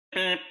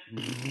My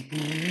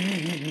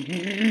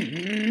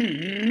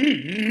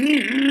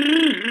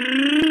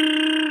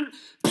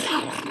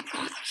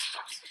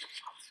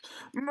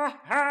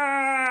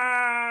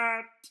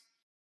hat!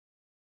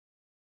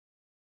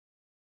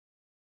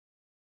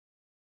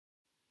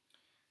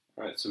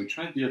 Alright, so we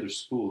tried the other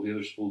spool. The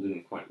other spool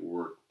didn't quite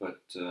work,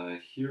 but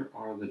here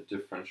are the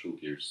differential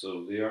gears.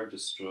 So they are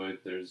destroyed.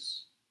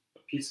 There's a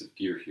piece of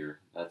gear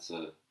here. That's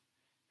a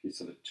piece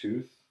of a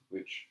tooth,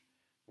 which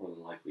more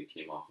than likely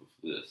came off of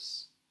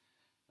this.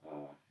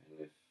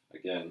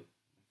 And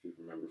if you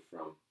remember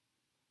from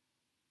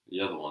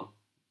the other one,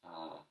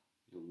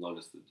 you'll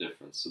notice the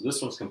difference. So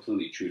this one's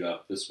completely chewed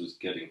up. This was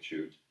getting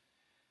chewed.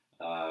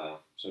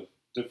 So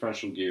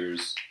differential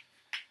gears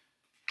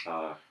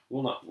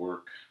will not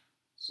work,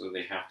 so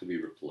they have to be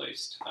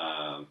replaced.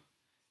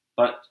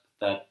 But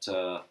that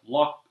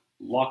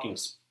locking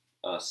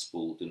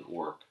spool didn't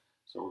work,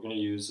 so we're going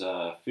to use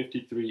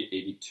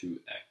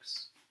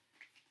 5382X.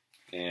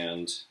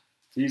 And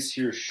these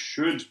here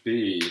should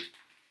be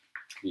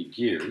the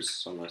gears,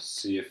 so I'm going to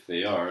see if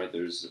they are.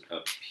 There's a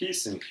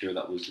piece in here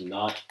that was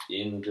not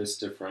in this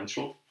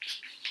differential,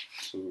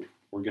 so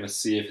we're going to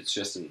see if it's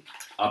just an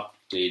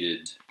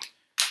updated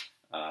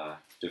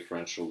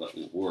differential that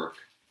will work.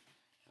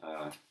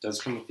 It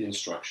does come with the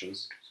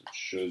instructions, so it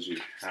shows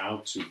you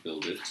how to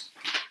build it.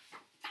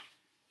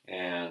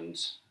 And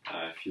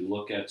if you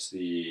look at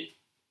the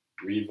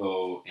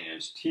Revo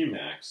and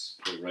Tmaxx,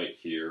 they're right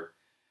here.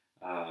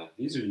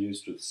 These are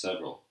used with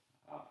several.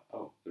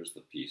 Oh, there's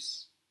the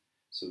piece.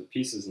 So the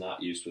piece is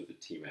not used with the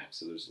Tmaxx.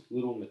 So there's a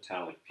little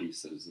metallic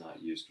piece that is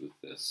not used with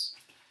this.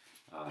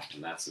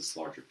 And that's this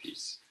larger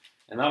piece.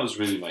 And that was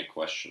really my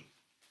question.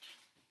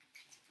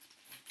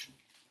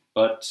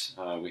 But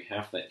we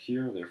have that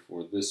here,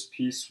 therefore this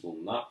piece will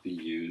not be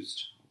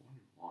used. I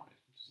wonder why.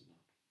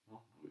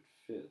 Well, it would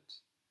fit.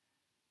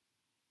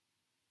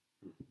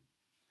 I'm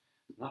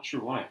not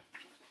sure why.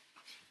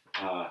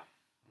 I'm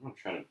going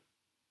to try to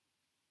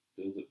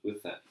build it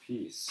with that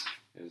piece,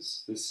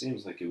 because this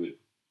seems like it would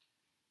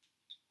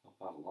help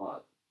out a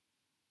lot.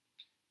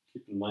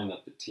 Keep in mind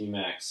that the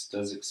Tmaxx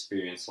does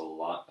experience a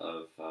lot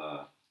of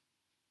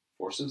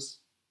forces,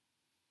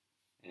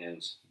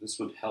 and this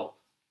would help,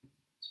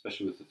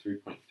 especially with the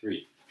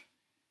 3.3.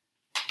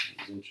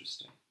 It's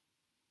interesting.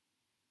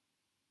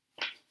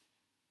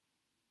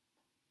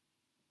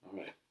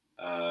 Alright,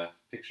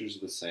 pictures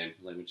are the same,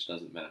 language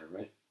doesn't matter,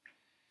 right?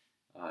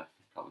 You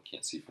probably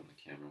can't see from the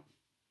camera.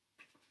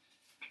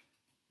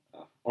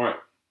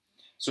 Alright,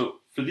 so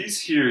for these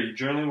here, you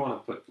generally want to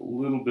put a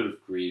little bit of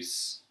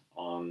grease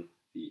on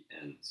the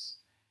ends.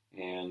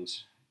 And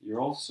you're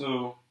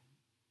also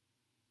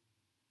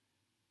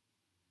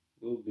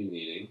will be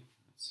needing,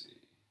 let's see, let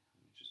me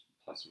just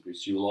apply some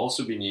grease. You will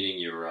also be needing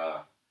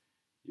your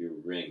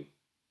ring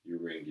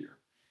gear.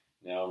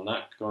 Now I'm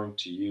not going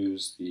to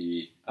use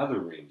the other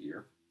ring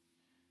gear.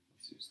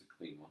 Let's use the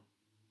clean one.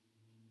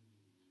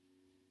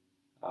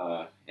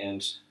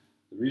 And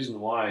the reason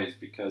why is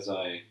because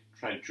I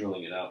tried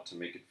drilling it out to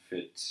make it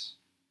fit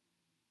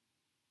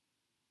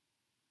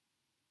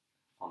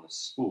on the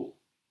spool,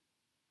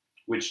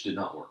 which did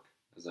not work,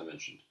 as I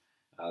mentioned.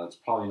 That's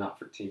probably not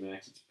for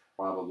Tmaxx. It's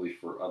probably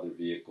for other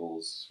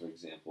vehicles. For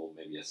example,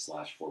 maybe a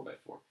slash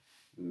 4x4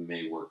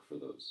 may work for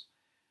those.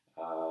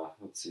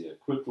 Let's see, a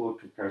quick little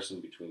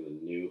comparison between the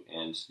new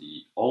and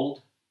the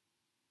old.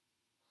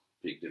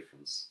 Big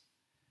difference.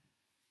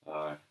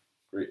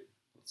 Great.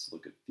 Let's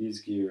look at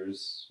these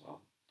gears. Well,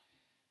 I'm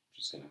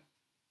just going to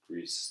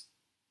grease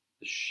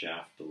the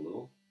shaft a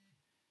little.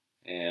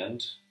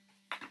 And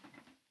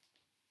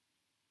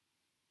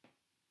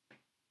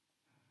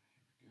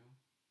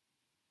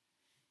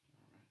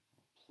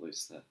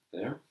place that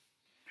there.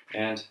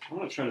 And I'm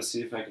going to try to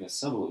see if I can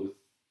assemble it with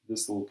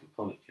this little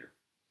component here.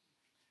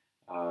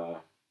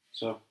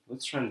 So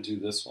let's try to do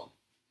this one.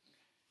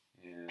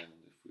 And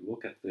if we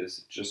look at this,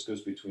 it just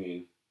goes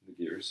between the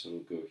gears, so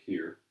it'll go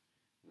here.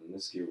 And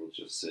this gear will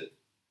just sit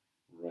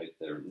right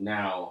there.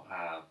 Now,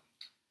 I'm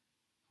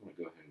going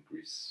to go ahead and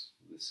grease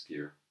this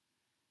gear.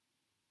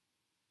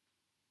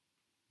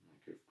 I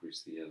could have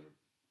greased the other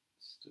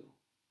still.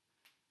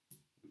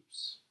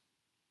 Oops.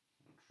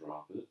 I'll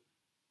drop it.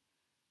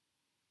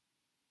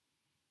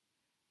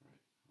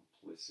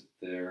 Place it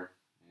there,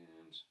 and I'm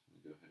going to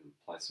go ahead and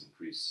apply some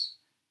grease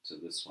to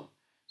this one.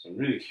 So I'm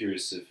really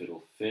curious if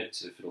it'll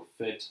fit. If it'll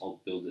fit, I'll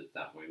build it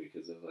that way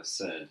because, as I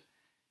said,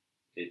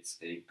 it's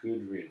a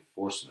good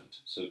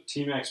reinforcement. So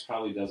Tmaxx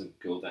probably doesn't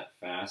go that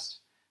fast.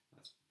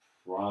 That's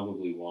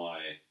probably why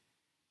it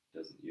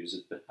doesn't use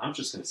it, but I'm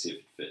just going to see if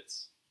it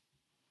fits.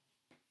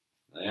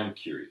 I am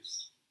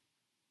curious.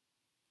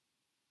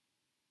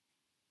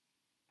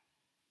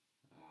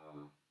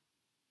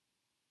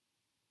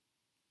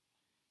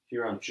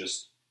 Here I'm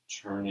just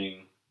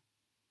turning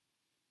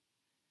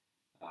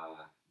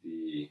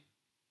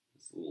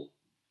this little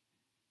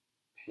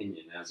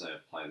pinion as I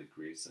apply the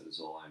grease. That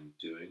is all I'm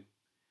doing.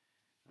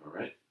 All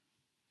right.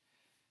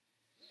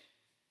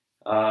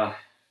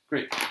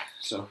 Great.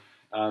 So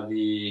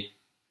the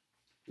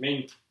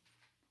main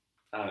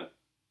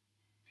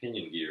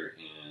pinion gear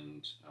and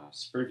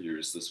spur gear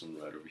is this one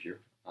right over here.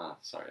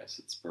 Sorry, I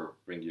said spur,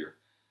 ring gear.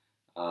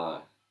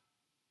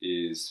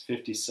 Is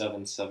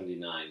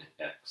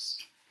 5779X.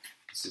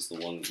 This is the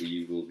one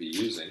we will be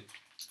using. It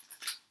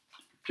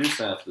appears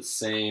to have the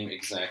same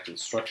exact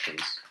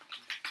instructions.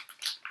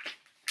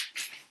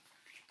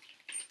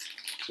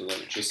 So let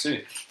me just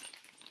see.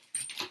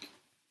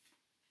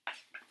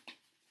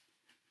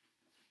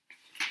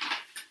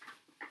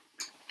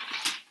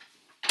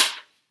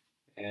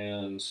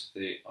 And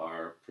they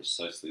are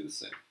precisely the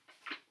same.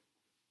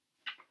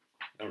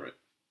 All right.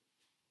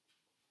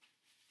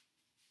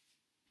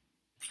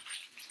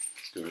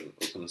 Let's go ahead and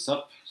open this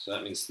up. So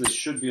that means this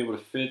should be able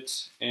to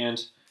fit.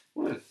 And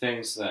one of the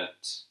things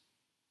that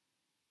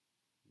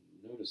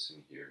I'm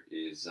noticing here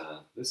is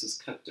this is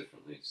cut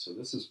differently. So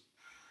this is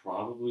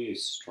probably a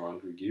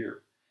stronger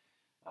gear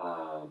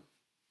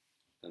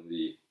than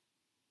the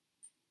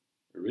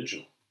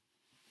original.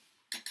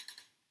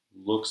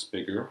 Looks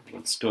bigger.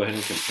 Let's go ahead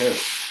and compare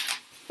it.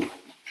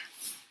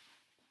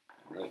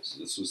 Alright, so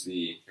this was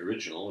the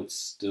original. It's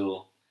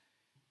still,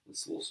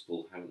 this little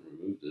spool, haven't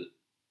removed it.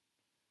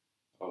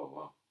 Oh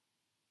wow.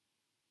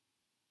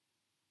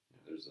 Yeah,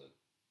 there's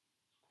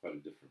quite a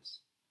difference.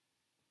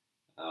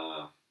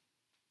 Alright,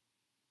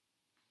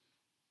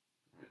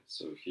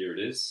 so here it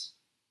is.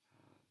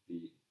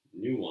 The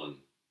new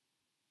one,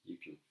 you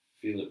can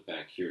feel it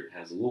back here. It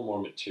has a little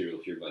more material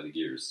here by the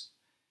gears.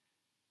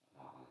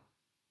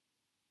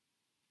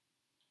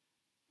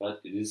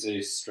 But it is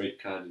a straight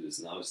cut, it is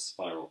not a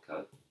spiral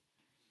cut.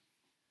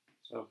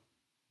 So,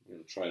 I'm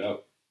going to try it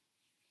out.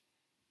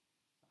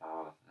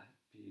 That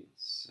being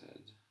said,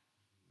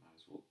 might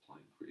as well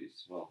apply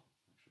grease. Well,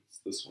 actually it's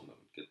this one that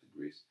would get the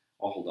grease.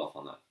 I'll hold off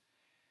on that.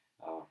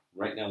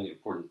 Right now the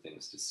important thing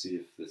is to see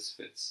if this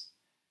fits.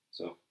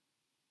 So,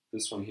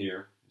 this one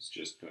here is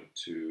just going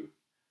to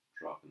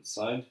drop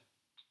inside.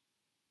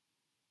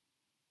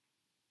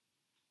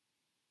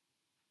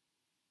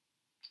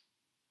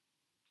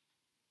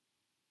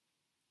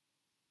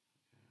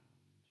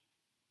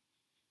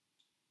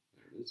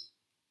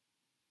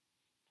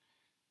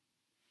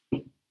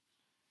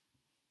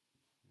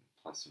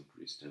 Apply some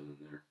grease down in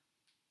there.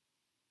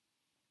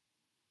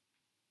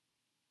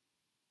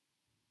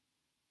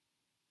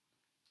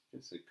 I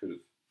guess I could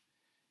have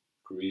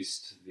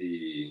greased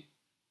the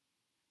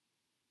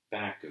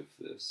back of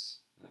this.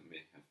 That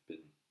may have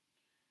been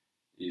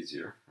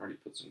easier. I already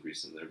put some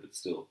grease in there, but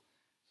still.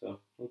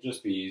 So it'll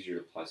just be easier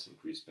to apply some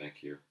grease back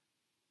here.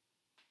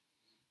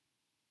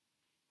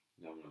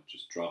 Now I'm going to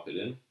just drop it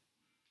in.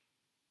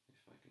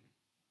 If I can.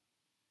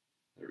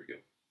 There we go.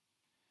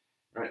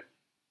 All right,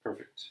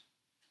 perfect.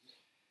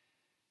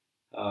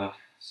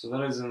 So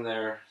that is in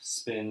there,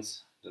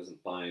 spins,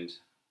 doesn't bind,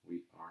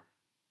 we are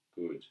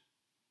good.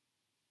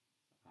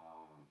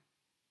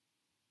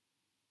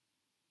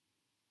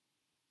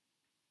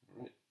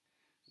 Alright,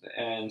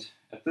 and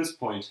at this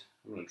point,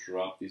 I'm going to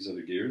drop these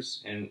other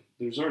gears, and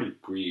there's already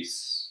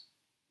grease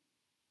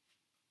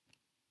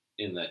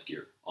in that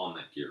gear, on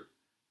that gear,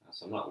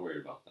 so I'm not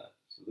worried about that.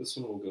 So this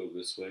one will go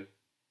this way, and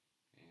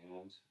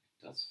it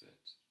does fit.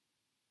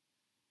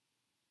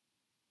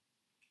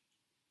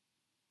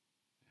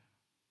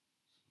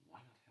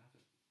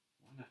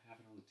 On the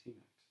Tmaxx.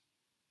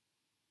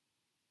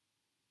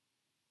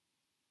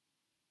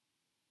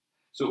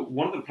 So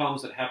one of the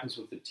problems that happens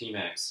with the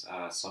Tmaxx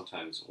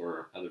sometimes,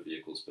 or other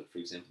vehicles, but for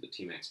example the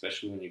Tmaxx,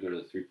 especially when you go to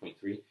the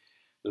 3.3,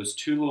 those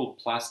two little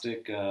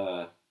plastic,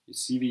 you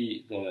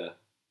see the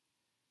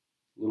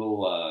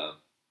little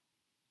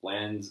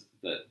lands,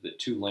 the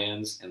two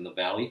lands in the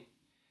valley,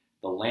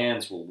 the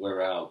lands will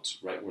wear out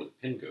right where the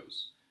pin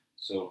goes.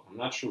 So I'm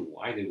not sure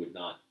why they would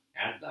not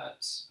add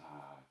that.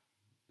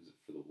 Is it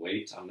for the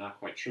weight? I'm not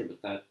quite sure,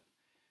 but that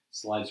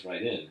slides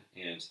right in,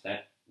 and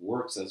that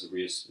works as a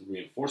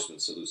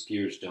reinforcement so those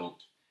gears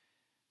don't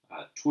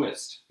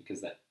twist,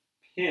 because that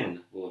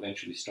pin will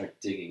eventually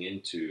start digging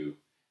into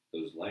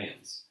those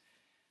lands.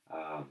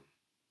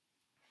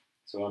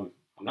 So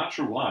I'm not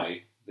sure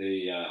why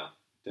they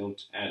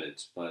don't add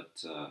it,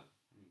 but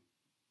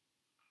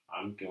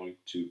I'm going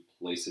to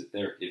place it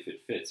there if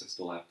it fits. I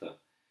still have to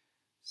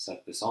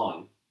set this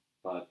on,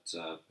 but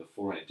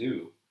before I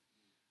do,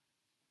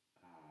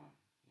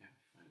 yeah, I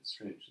find it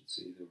strange. Let's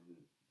see,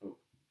 oh,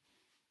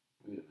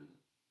 wait a minute.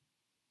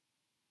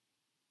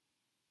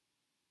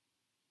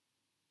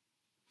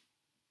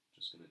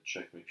 Just going to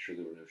check, make sure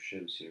there were no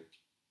shims here.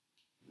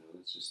 No,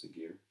 that's just the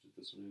gear. Did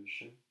this one have a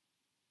shim?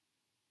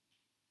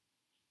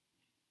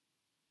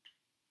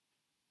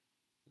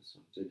 This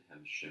one did have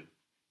a shim.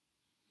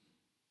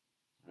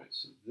 Alright,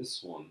 so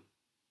this one,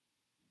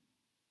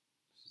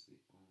 this is the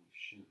only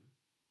shim.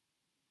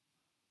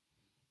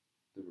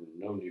 There were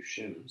no new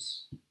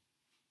shims.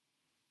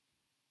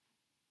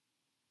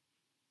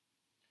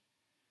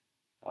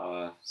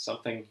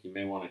 Something you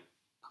may want to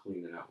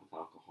clean it out with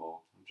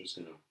alcohol. I'm just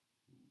going to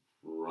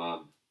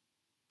rub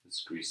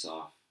this grease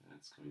off, and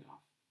it's coming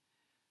off.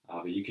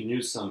 But you can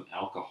use some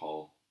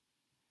alcohol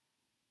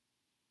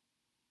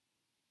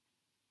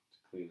to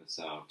clean this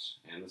out,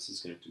 and this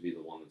is going to be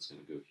the one that's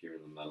going to go here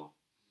in the metal.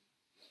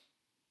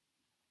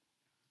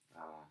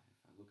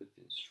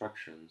 the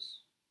instructions.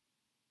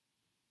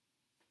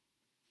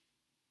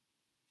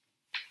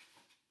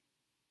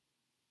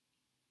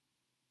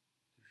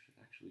 There should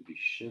actually be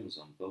shims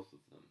on both of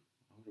them.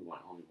 I wonder why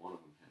only one of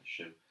them has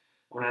shim.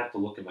 I'm going to have to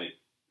look at my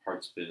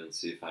parts bin and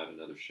see if I have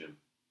another shim.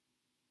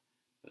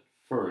 But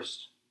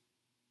first,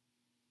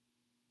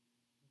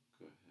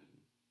 go ahead and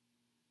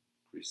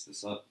grease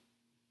this up.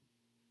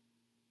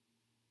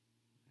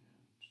 And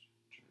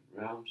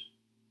turn around.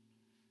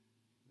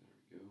 There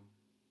we go.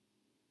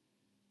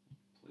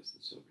 Place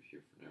this over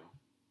here for now.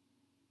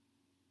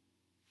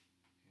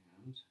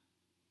 And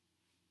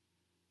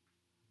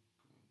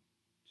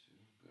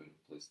go ahead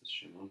and place this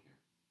shim on here.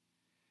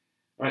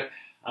 Alright,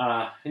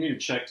 I need to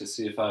check to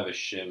see if I have a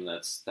shim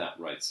that's that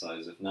right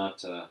size. If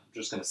not, I'm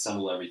just going to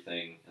assemble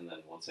everything, and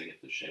then once I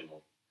get the shim,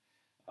 we'll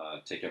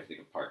take everything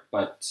apart.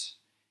 But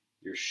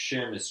your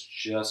shim is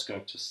just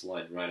going to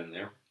slide right in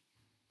there.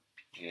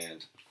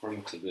 And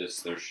according to this,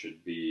 there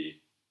should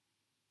be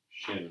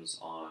shims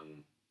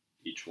on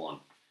each one.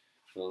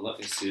 So let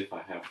me see if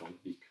I have one,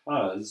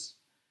 because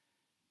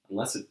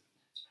unless it's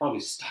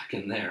probably stuck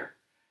in there.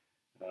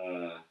 Could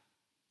have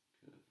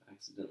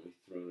accidentally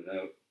thrown it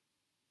out.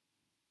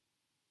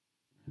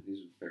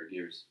 These are bare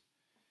gears.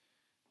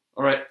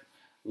 Alright,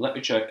 let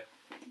me check.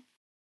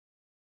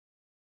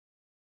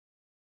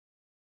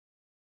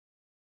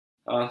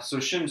 So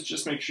shims,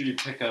 just make sure you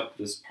pick up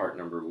this part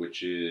number,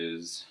 which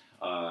is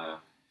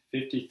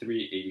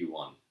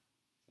 5381.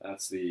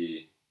 That's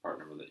the part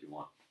number that you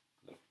want.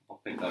 I'll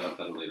pick that up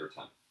at a later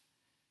time.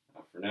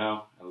 For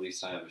now, at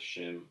least I have a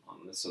shim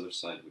on this other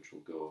side, which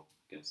will go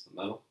against the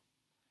metal.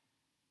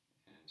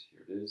 And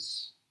here it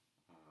is.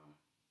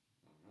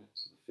 Alright,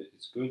 so the fit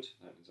is good.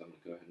 That means I'm going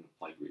to go ahead and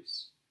apply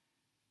grease.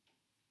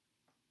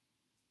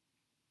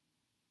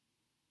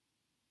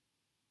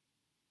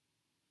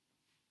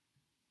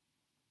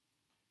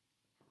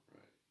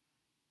 Alright.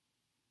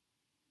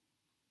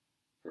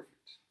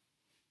 Perfect.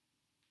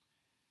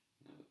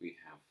 Now that we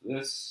have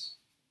this,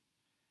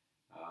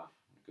 I'm going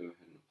to go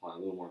ahead and apply a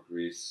little more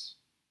grease.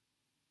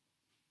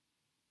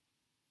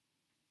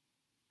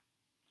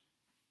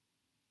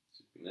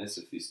 So it'd be nice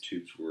if these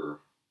tubes were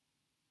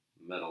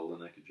metal,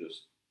 then I could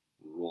just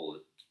roll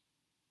it.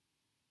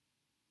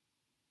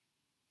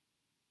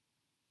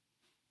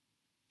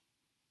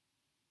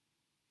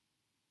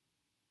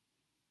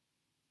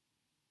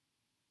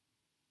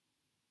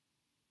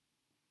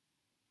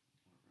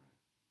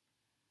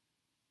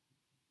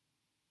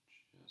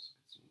 Alright. Just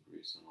get some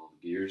grease on all the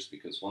gears,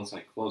 because once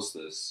I close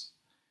this,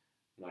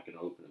 I'm not going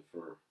to open it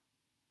for,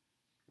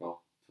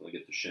 well, until I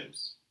get the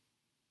shims.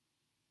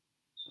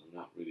 So I'm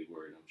not really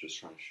worried, I'm just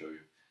trying to show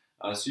you.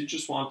 So you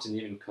just want an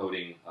even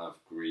coating of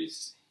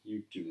grease.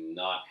 You do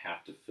not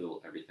have to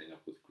fill everything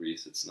up with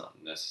grease, it's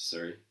not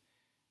necessary,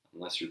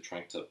 unless you're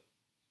trying to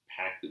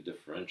pack the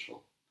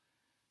differential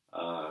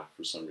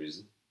for some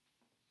reason.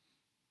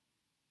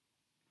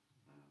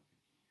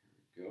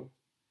 Here we go.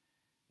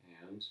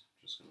 And I'm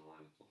just going to line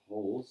up the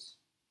holes.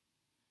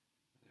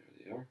 There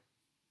they are.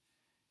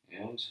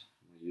 And I'm going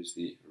to use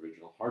the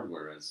original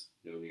hardware, as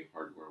no new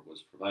hardware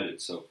was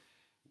provided. So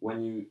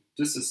when you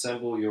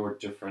disassemble your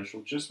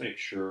differential, just make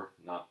sure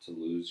not to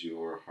lose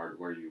your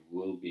hardware. You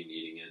will be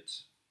needing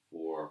it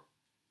for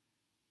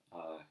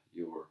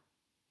your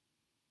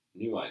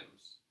new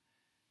items.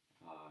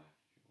 One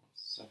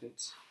second.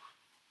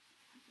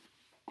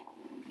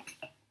 Alright,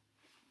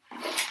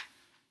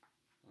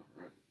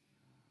 let's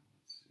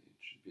see, it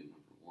should be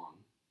number 1.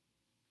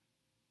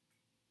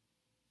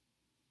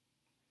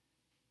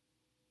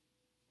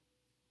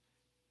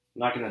 I'm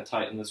not going to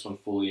tighten this one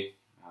fully.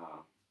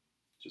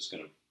 Just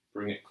going to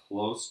bring it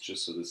close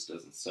just so this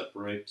doesn't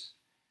separate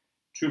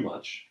too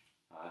much.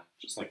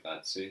 Just like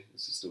that, see?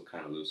 This is still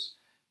kind of loose.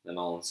 Then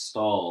I'll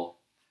install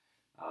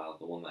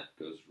the one that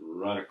goes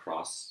right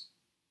across.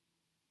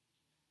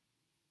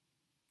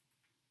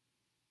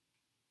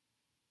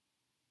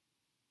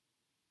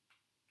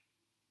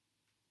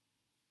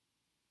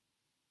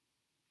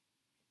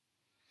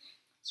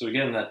 So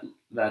again,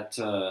 that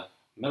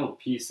metal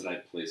piece that I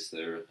placed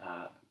there,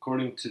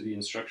 according to the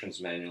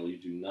instructions manual, you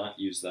do not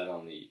use that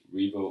on the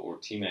Revo or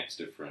Tmaxx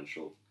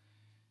differential.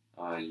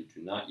 You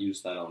do not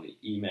use that on the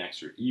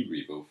Emax or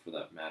E-Revo for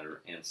that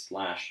matter, and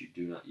slash, you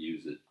do not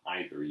use it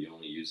either. You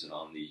only use it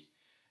on the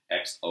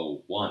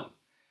XO-1.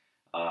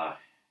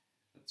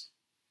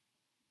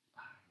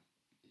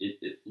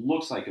 It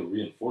looks like a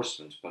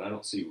reinforcement, but I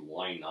don't see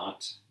why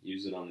not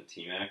use it on the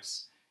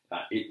Tmaxx.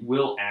 It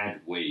will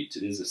add weight.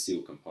 It is a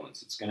steel component,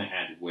 so it's going to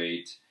add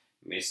weight.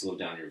 It may slow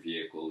down your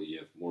vehicle. You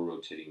have more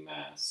rotating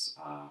mass,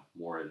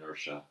 more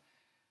inertia.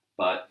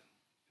 But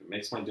if it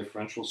makes my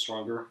differential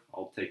stronger,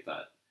 I'll take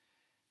that.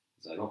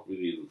 Because I don't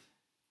really,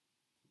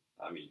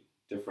 I mean,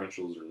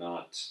 differentials are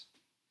not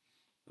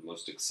the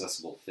most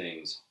accessible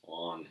things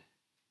on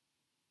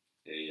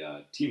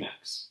a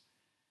Tmaxx.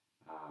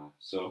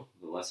 So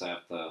the less I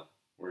have to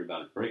worry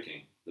about it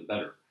breaking, the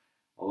better.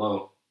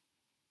 Although, it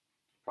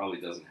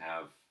probably doesn't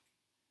have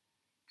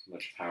as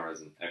much power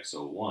as an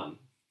XO-1.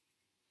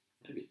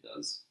 Maybe it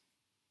does.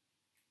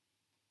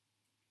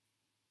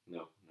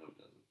 No, it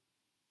doesn't.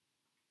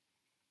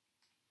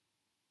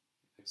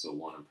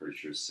 XO-1, I'm pretty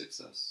sure, is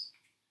 6S,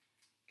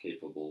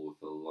 capable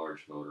with a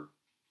large motor.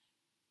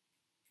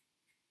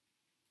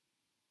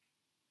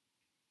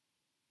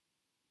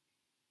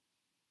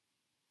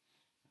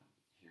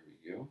 Here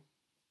we go.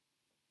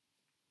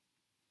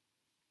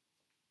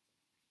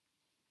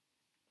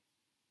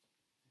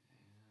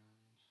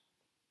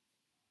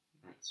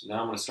 Alright, so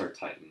now I'm going to start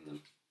tightening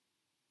them.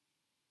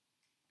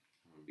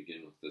 I'm going to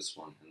begin with this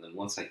one, and then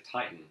once I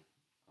tighten,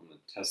 I'm going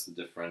to test the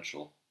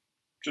differential.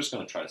 I'm just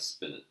going to try to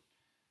spin it.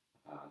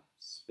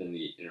 Spin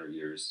the inner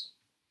gears,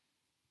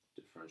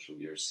 differential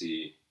gear,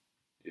 see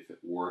if it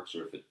works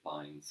or if it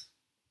binds.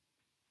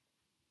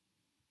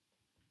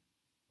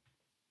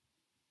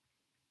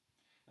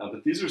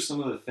 But these are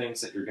some of the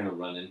things that you're going to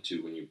run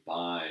into when you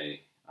buy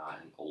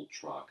an old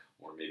truck,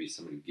 or maybe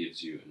somebody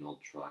gives you an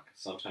old truck.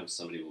 Sometimes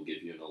somebody will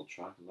give you an old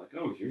truck and like,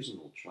 oh, here's an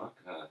old truck,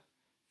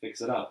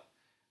 fix it up.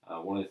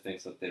 One of the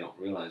things that they don't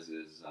realize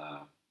is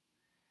that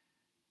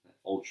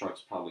old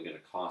truck's probably going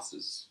to cost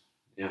us,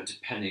 you know,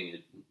 depending,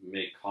 it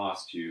may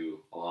cost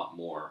you a lot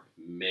more.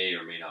 It may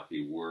or may not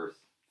be worth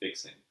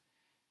fixing.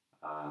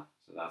 So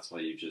that's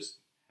why you just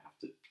have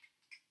to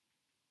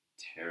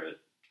tear it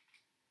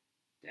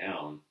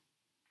down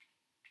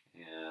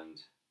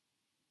and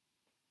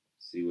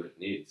see what it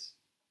needs.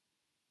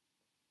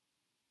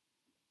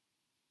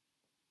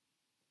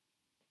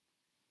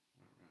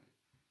 Alright.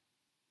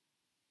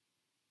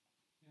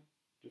 Yep,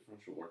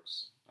 differential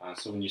works.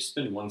 So when you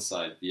spin one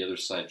side, the other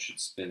side should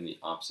spin the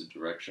opposite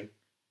direction,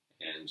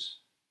 and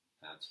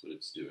that's what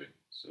it's doing.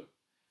 So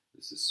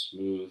this is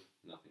smooth,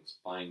 nothing's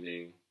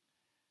binding.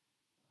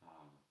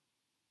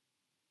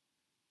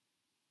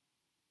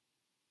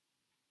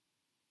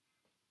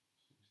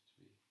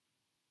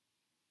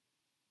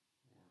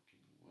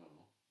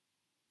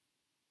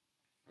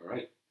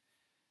 Alright,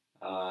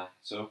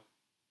 so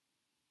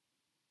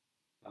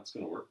that's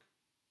going to work.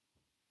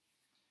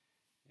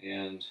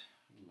 And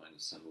I don't mind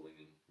assembling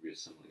and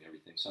reassembling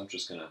everything, so I'm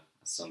just going to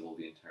assemble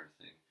the entire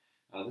thing.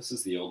 This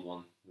is the old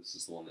one. This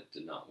is the one that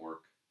did not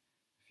work,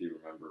 if you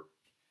remember.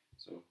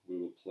 So we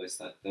will place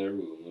that there. We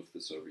will move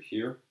this over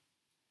here.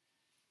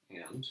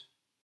 And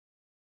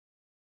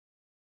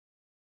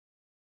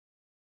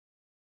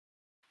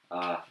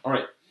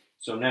alright,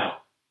 so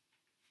now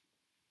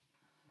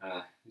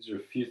these are a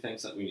few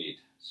things that we need.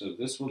 So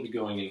this will be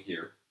going in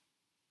here,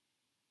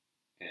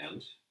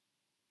 and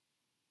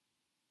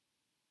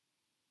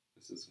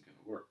this isn't going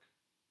to work.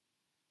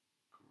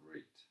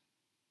 Great.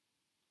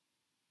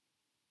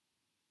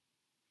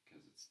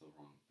 Because it's the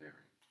wrong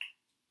bearing.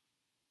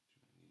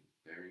 Do I need a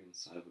bearing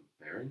inside of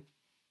a bearing?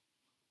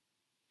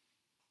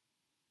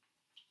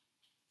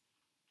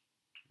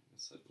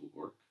 This side will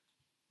work.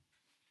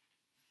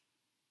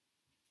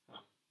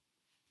 Huh.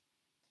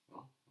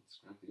 Well, let's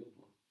grab the old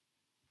one.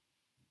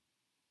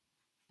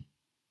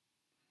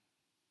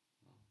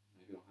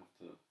 Maybe I'll have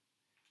to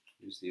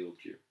use the old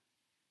gear.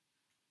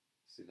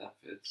 See, that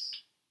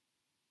fits.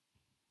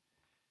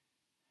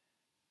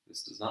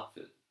 This does not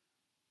fit.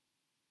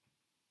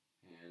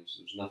 And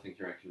there's nothing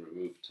here I can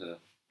remove to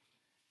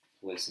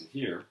place in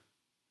here.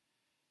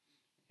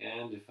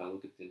 And if I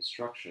look at the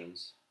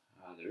instructions,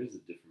 there is a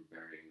different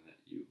bearing that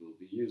you will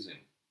be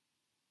using.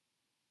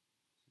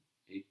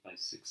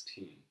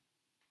 8x16.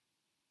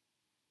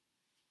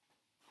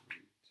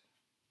 Great.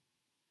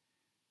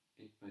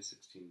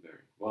 8x16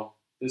 bearing. Well,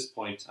 at this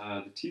point,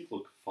 the teeth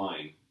look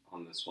fine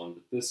on this one,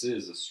 but this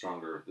is a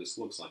stronger, this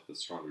looks like the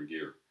stronger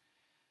gear.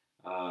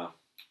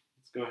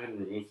 Let's go ahead and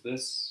remove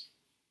this,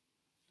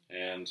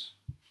 and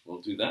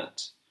we'll do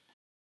that.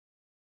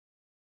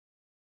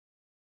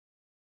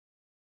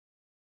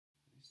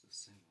 Are these the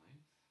same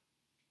length?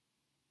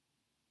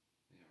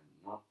 They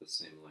are not the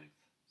same length.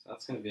 So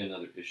that's going to be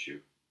another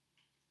issue.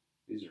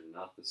 These are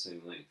not the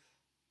same length.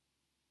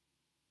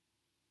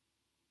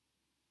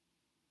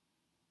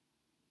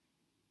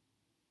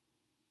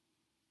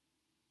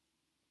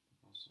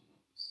 Also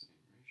not the same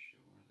ratio,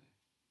 are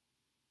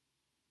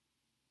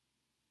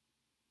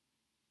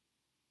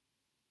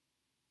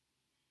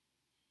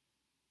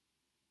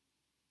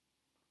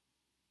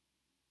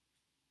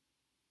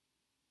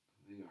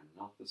they? They are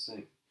not the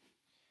same.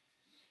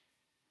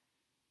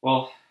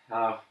 Well,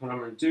 what I'm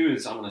going to do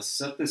is I'm going to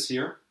set this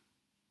here,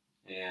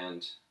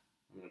 and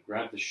I'm going to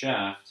grab the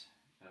shaft,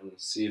 and I'm going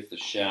to see if the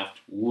shaft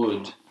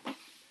would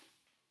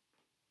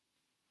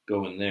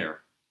go in there.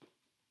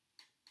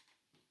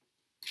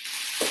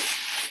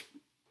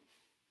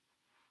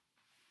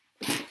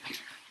 And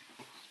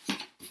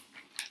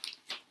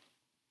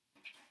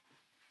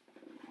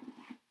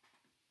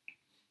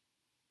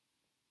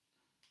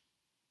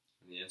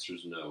the answer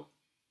is no.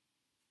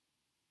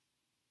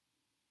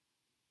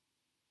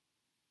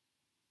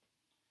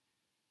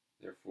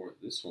 Therefore,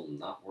 this will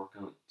not work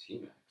on a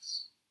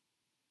Tmaxx.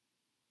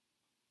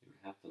 You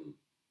would have to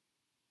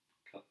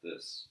cut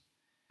this.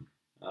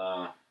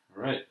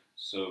 Alright,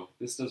 so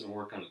this doesn't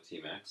work on a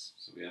Tmaxx,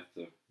 so we have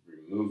to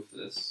remove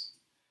this.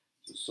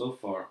 So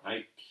far,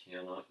 I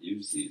cannot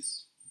use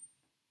these,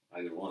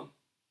 either one.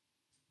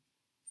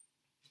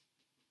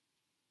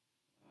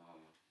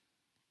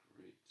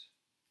 Great.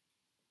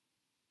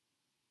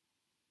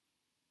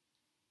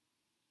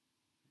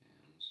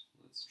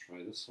 let's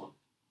try this one.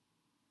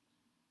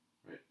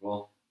 Right,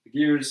 well, the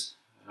gears,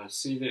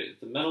 see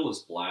the metal is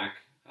black,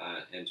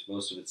 and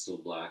most of it's still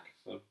black,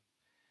 so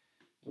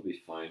it'll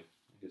be fine.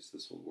 I guess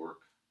this will work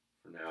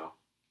for now.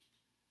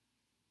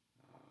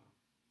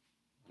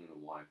 I don't know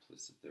why I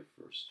placed it there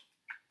first.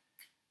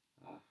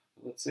 But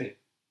let's see.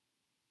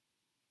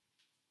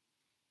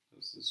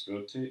 Does this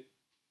rotate?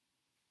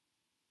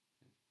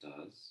 It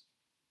does.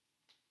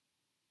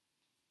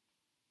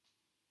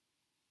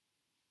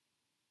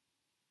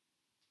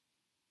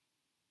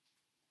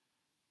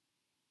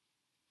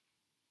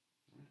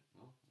 Alright,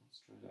 well,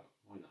 let's try it out.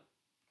 Why not?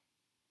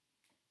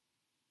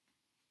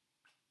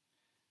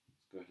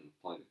 Let's go ahead and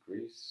apply the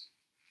grease.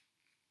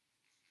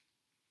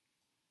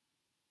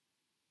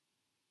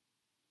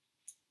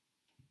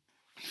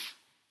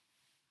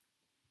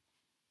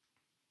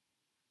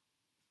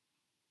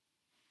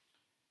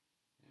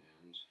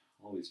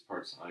 All these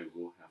parts I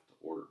will have to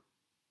order.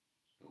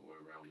 There's no way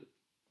around it.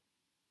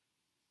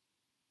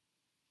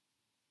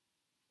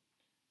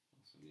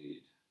 Also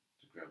need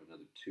to grab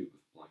another tube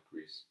of black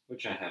grease,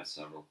 which I have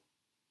several.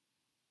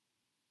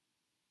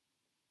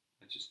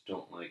 I just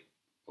don't like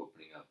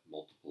opening up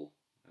multiple.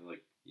 I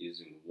like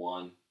using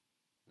one,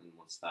 and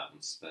once that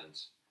one's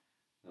spent,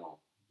 then I'll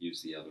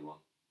use the other one.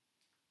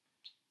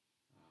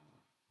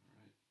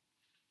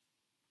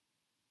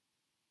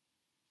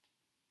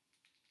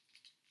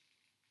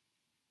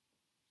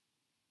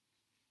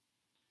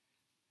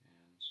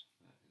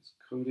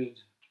 Coated,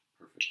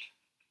 perfect.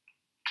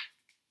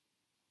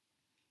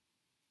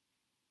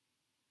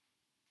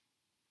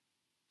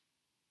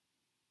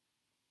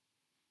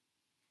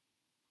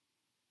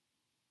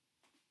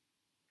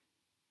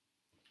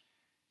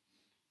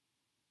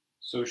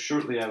 So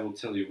shortly I will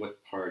tell you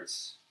what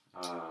parts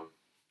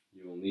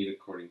you will need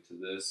according to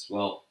this.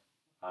 Well,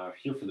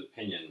 here for the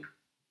pinion,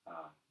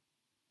 I'm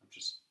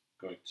just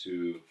going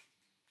to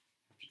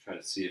have to try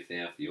to see if they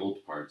have the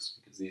old parts,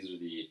 because these are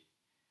the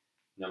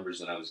numbers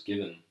that I was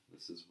given.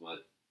 This is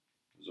what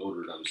was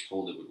ordered. I was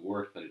told it would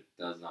work, but it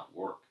does not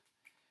work.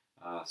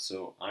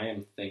 So I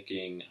am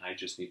thinking I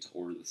just need to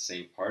order the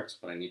same parts,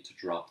 but I need to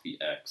drop the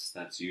X.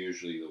 That's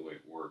usually the way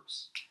it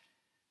works.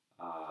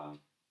 But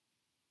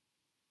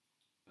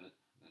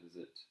that is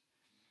it.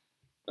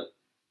 But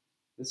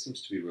this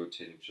seems to be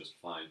rotating just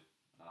fine.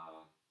 I'm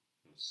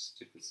going to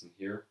stick this in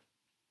here.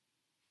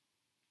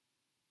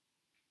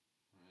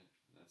 All right,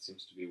 that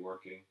seems to be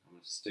working. I'm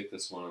going to stick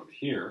this one over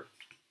here.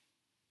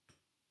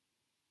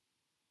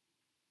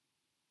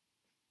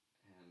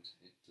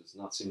 Does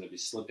not seem to be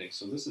slipping,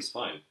 so this is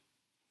fine.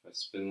 If I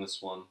spin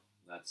this one,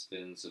 that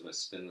spins. If I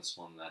spin this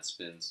one, that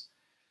spins.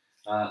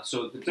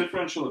 So the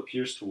differential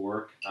appears to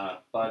work,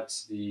 but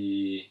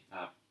the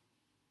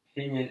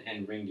pinion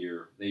and ring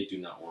gear, they do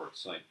not work.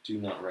 So I do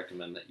not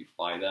recommend that you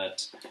buy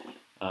that.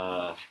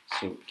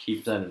 So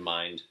keep that in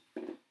mind.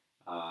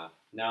 Now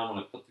I'm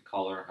going to put the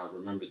collar.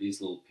 Remember,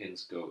 these little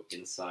pins go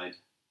inside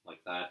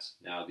like that.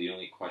 Now the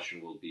only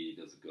question will be,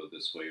 does it go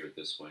this way or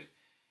this way?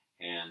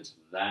 And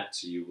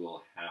that you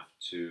will have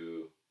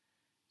to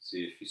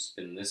see. If you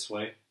spin this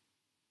way,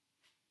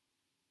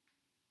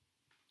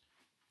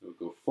 it'll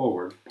go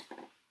forward.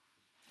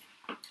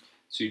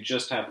 So you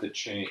just have to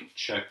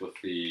check with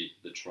the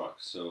truck.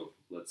 So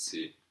let's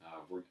see,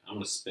 I'm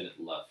going to spin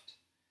it left.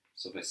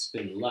 So if I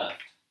spin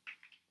left,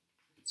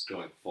 it's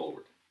going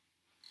forward.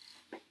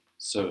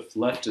 So if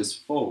left is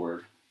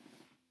forward,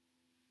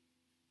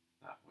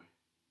 that way,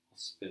 I'll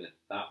spin it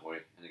that way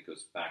and it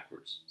goes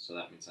backwards. So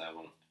that means I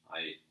want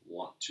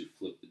to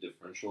flip the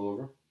differential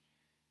over,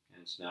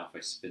 and now if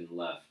I spin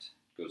left,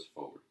 it goes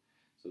forward.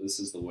 So this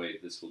is the way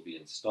this will be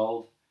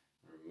installed.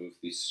 I'll remove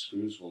these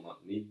screws, we'll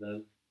not need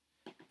them.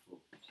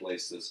 We'll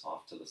place this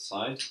off to the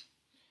side,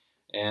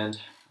 and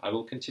I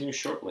will continue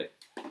shortly.